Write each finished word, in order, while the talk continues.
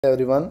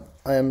Everyone,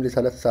 I am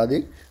Risalat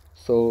Sadiq.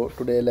 So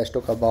today let's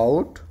talk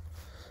about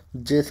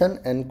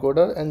JSON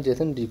encoder and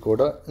JSON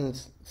decoder in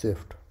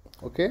Swift.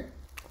 Okay,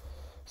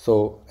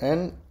 so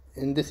and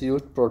in this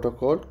used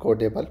protocol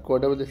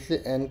codable this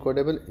is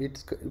encodable,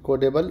 it's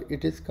codable,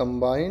 it is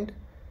combined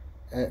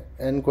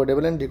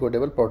encodable and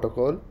decodable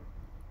protocol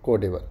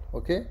codable.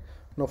 Okay,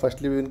 now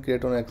firstly we will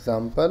create an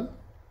example.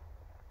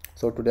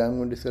 So today I'm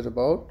going to discuss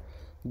about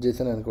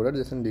JSON encoder,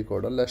 JSON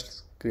decoder.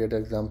 Let's create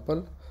an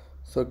example.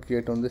 So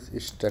create on this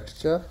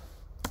structure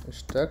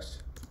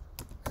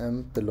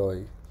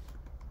employee,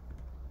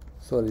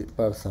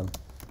 person,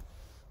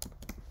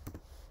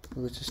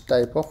 which is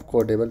type of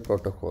codable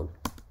protocol.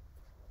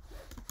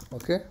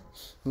 Okay,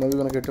 now we're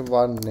gonna get a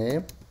var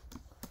name,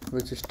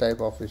 which is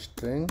type of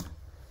string,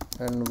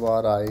 and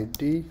var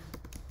id,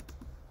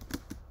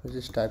 which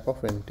is type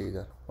of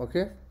integer.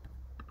 Okay,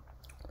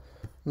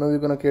 now we're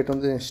gonna create on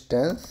the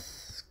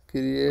instance,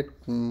 create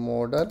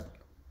model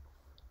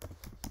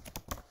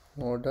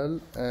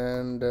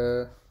and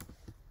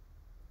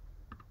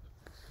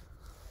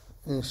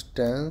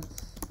instance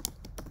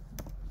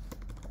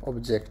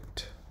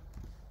object.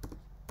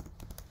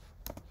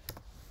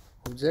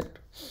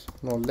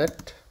 Now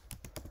let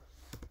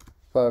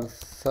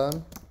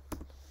person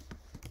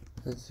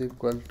is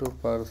equal to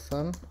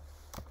person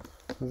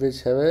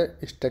which have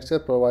a structure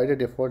provided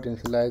default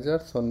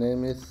initializer. So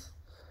name is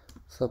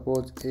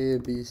suppose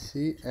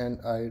ABC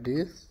and id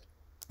is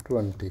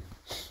 20.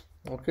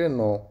 Okay,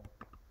 no,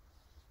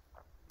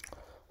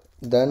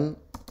 then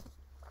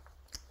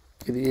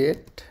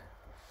create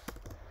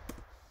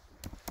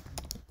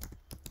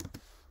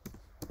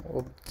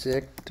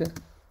object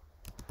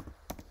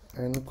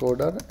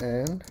encoder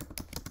and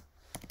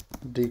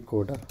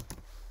decoder.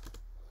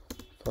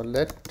 So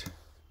let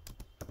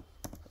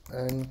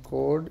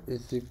encoder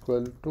is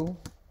equal to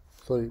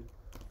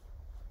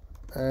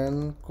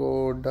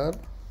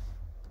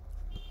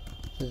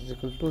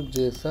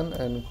JSON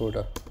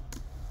encoder,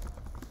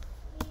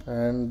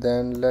 and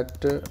then let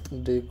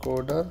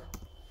decoder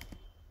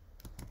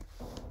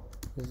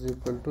is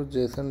equal to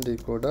JSON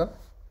decoder.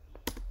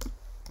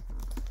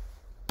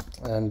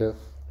 And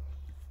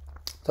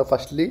so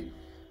firstly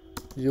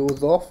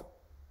use of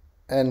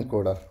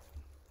encoder.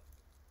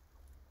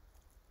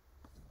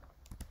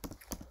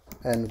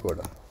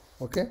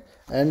 Okay,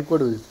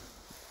 encoder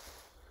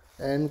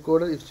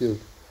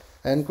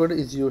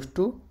is used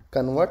to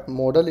convert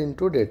model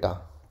into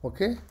data.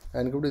 Okay,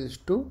 encoder is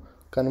to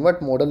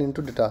convert model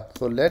into data.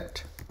 So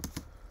let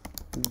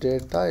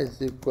data is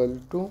equal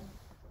to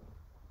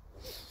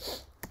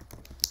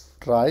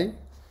try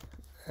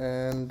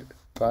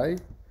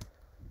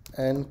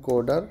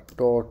encoder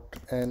dot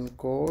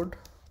encode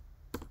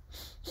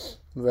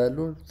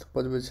value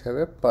suppose which have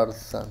a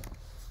person.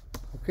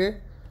 Okay,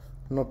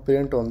 now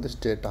print on this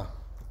data.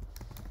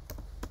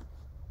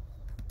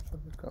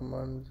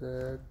 Command Z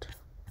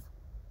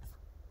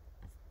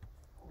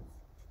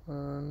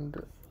and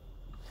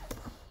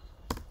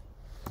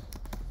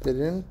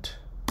print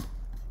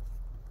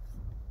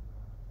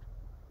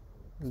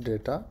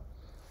data.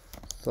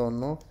 So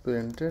now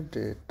printed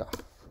data.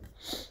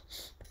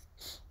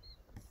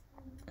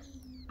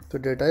 So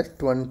data is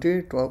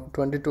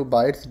 22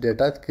 bytes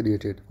data is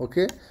created.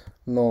 Okay,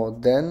 now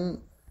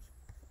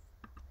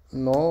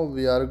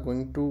we are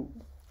going to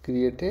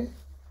use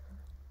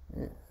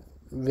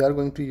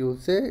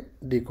a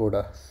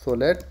decoder. So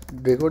let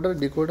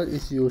decoder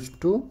is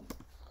used to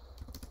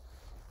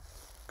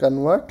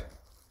convert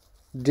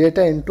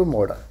data into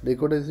model.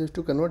 Decoder is used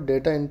to convert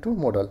data into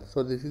model.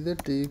 So this is a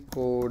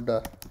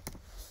decoder.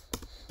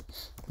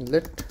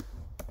 Let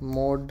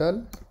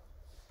model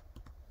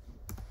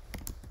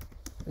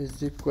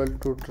is equal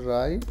to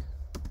try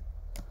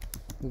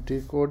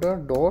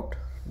decoder dot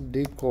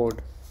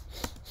decode.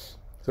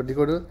 So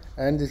decoder,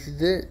 and this is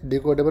a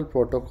decodable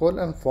protocol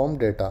and form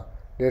data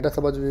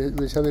suppose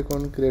which have we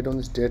can create on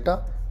this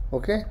data.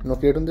 Okay, now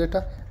create on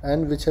data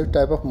and which have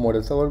type of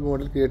model. So our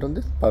model create on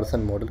this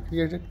person model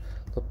created.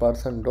 So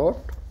person dot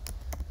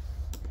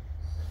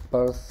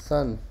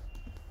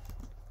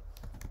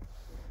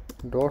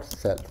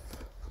self.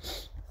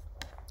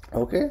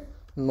 Okay,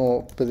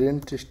 no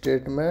print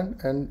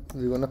statement and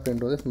we're gonna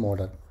print on this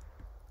model.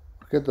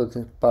 Okay, so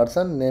this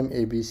person name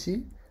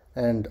ABC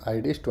and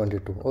id is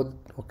 22.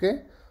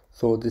 Okay,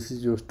 so this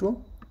is used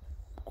to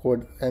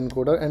code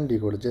encoder and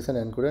decoder, JSON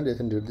encoder and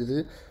JSON decoder. This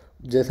is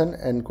JSON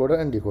encoder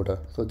and decoder.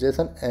 So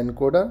JSON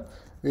encoder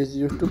is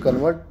used to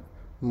convert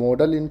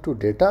model into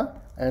data,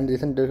 and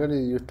JSON decoder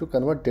is used to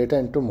convert data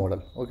into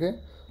model. Okay,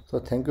 so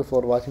thank you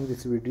for watching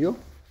this video.